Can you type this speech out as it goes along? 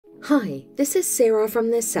Hi, this is Sarah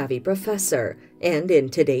from The Savvy Professor, and in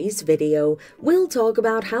today's video, we'll talk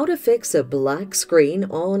about how to fix a black screen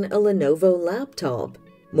on a Lenovo laptop.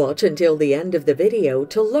 Watch until the end of the video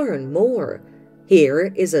to learn more.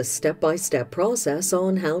 Here is a step-by-step process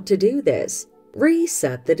on how to do this.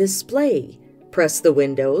 Reset the display. Press the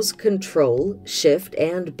Windows Ctrl Shift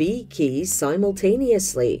and B keys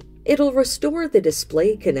simultaneously. It'll restore the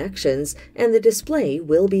display connections and the display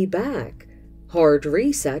will be back. Hard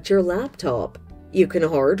reset your laptop. You can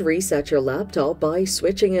hard reset your laptop by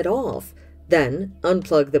switching it off. Then,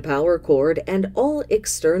 unplug the power cord and all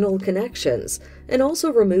external connections, and also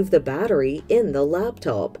remove the battery in the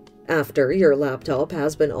laptop. After your laptop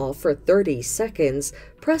has been off for 30 seconds,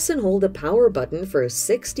 press and hold the power button for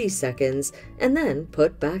 60 seconds, and then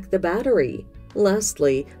put back the battery.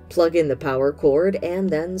 Lastly, plug in the power cord and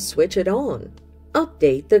then switch it on.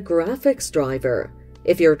 Update the graphics driver.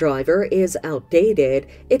 If your driver is outdated,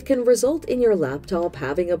 it can result in your laptop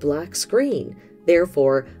having a black screen.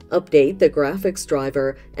 Therefore, update the graphics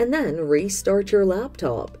driver and then restart your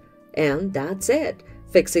laptop. And that's it.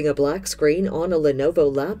 Fixing a black screen on a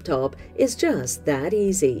Lenovo laptop is just that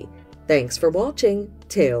easy. Thanks for watching.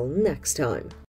 Till next time.